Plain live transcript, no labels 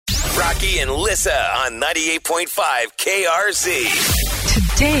Rocky and Lissa on 98.5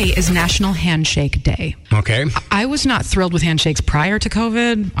 KRZ. Today is National Handshake Day. Okay. I was not thrilled with handshakes prior to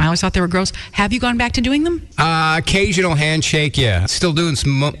COVID. I always thought they were gross. Have you gone back to doing them? Occasional handshake, yeah. Still doing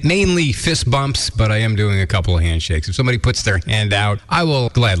some mainly fist bumps, but I am doing a couple of handshakes. If somebody puts their hand out, I will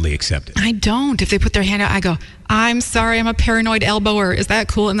gladly accept it. I don't. If they put their hand out, I go, I'm sorry, I'm a paranoid elbower. Is that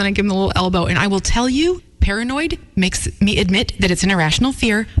cool? And then I give them a little elbow. And I will tell you, paranoid makes me admit that it's an irrational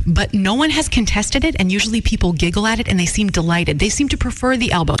fear, but no one has contested it, and usually people giggle at it and they seem delighted. They seem to prefer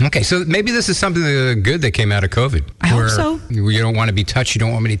the elbow. Okay, so maybe this is something good that came out of COVID. I hope so. You don't want to be touched. You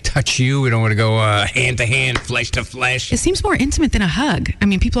don't want me to touch you. We don't want to go hand to hand, flesh to flesh. It seems more intimate than a hug. I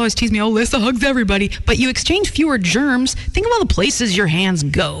mean, people always tease me, oh, Lissa hugs everybody, but you exchange fewer germs. Think of all the places your hands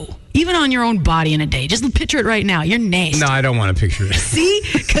go. Even on your own body in a day. Just picture it right now. You're nasty. No, I don't want to picture it. See?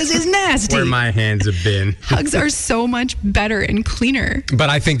 Because it's nasty. Where my hands have been. Hugs are so much better and cleaner. But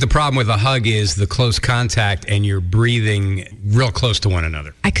I think the problem with a hug is the close contact and you're breathing real close to one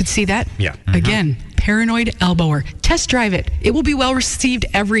another. I could see that. Yeah. Again, paranoid elbower. Test drive it. It will be well received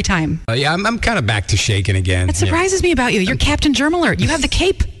every time. Yeah, I'm kind of back to shaking again. That surprises me about you. You're Captain Germ Alert. You have the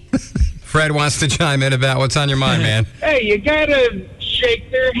cape. Fred wants to chime in about what's on your mind, man. Hey, you gotta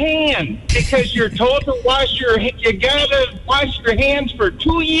shake their hand because you're told to you gotta wash your hands for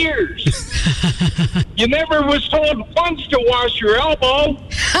 2 years. You never was told once to wash your elbow.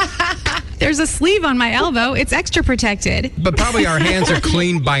 There's a sleeve on my elbow. It's extra protected. But probably our hands are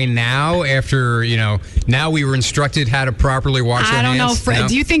clean by now after, now we were instructed how to properly wash our hands. I don't know, Fred. No?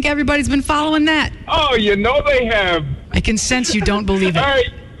 Do you think everybody's been following that? Oh, they have. I can sense you don't believe it. All right.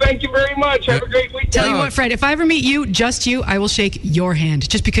 Thank you very much. Have a great weekend. Tell you what, Fred, if I ever meet you, just you, I will shake your hand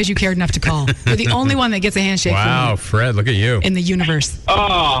just because you cared enough to call. You're the only one that gets a handshake Wow, from me Fred, look at you. in the universe.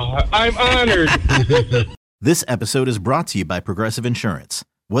 Oh, I'm honored. This episode is brought to you by Progressive Insurance.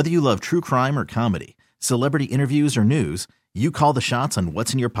 Whether you love true crime or comedy, celebrity interviews or news, you call the shots on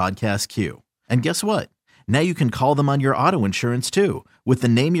what's in your podcast queue. And guess what? Now you can call them on your auto insurance too with the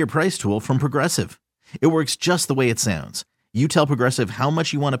Name Your Price tool from Progressive. It works just the way it sounds. You tell Progressive how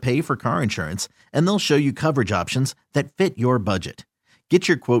much you want to pay for car insurance, and they'll show you coverage options that fit your budget. Get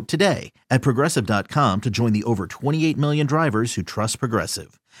your quote today at Progressive.com to join the over 28 million drivers who trust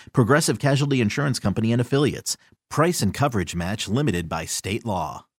Progressive. Progressive Casualty Insurance Company and Affiliates. Price and coverage match limited by state law.